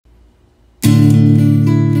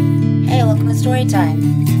story time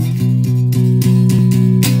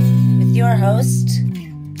with your host,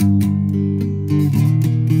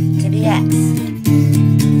 Tibbie X.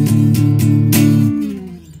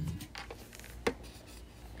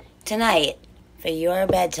 Tonight, for your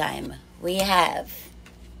bedtime, we have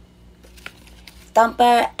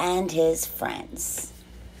Thumper and his friends.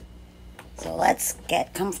 So let's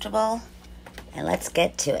get comfortable and let's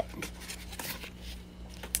get to it.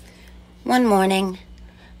 One morning,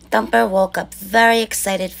 Thumper woke up very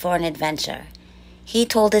excited for an adventure. He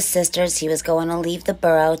told his sisters he was going to leave the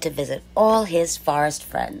burrow to visit all his forest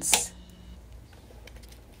friends.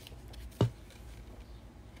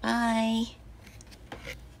 Bye.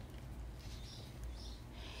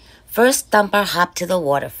 First, Thumper hopped to the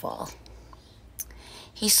waterfall.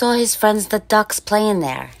 He saw his friends the ducks playing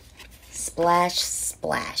there. Splash,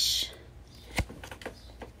 splash.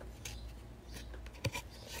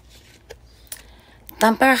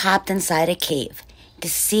 Thumper hopped inside a cave to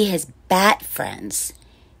see his bat friends.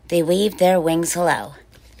 They waved their wings hello.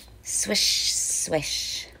 Swish,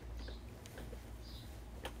 swish.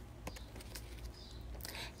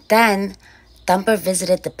 Then Thumper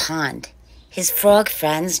visited the pond. His frog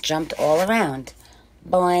friends jumped all around.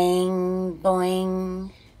 Boing, boing.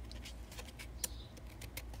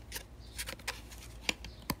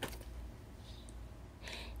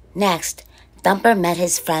 Next, Thumper met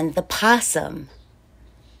his friend the possum.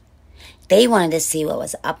 They wanted to see what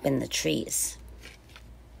was up in the trees.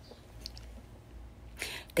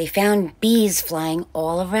 They found bees flying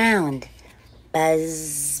all around.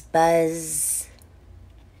 Buzz, buzz.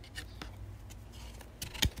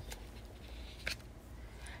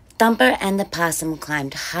 Thumper and the possum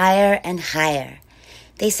climbed higher and higher.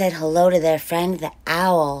 They said hello to their friend the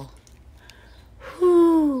owl.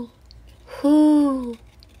 Hoo, hoo.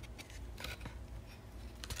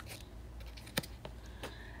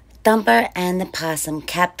 Thumper and the possum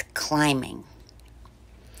kept climbing.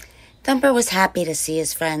 Thumper was happy to see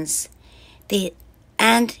his friends,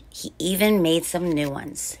 and he even made some new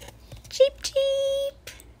ones. Cheep,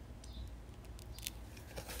 cheep.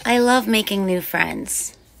 I love making new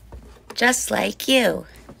friends, just like you.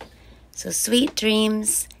 So sweet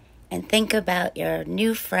dreams, and think about your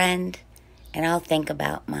new friend, and I'll think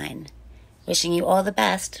about mine. Wishing you all the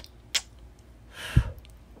best.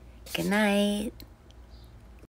 Good night.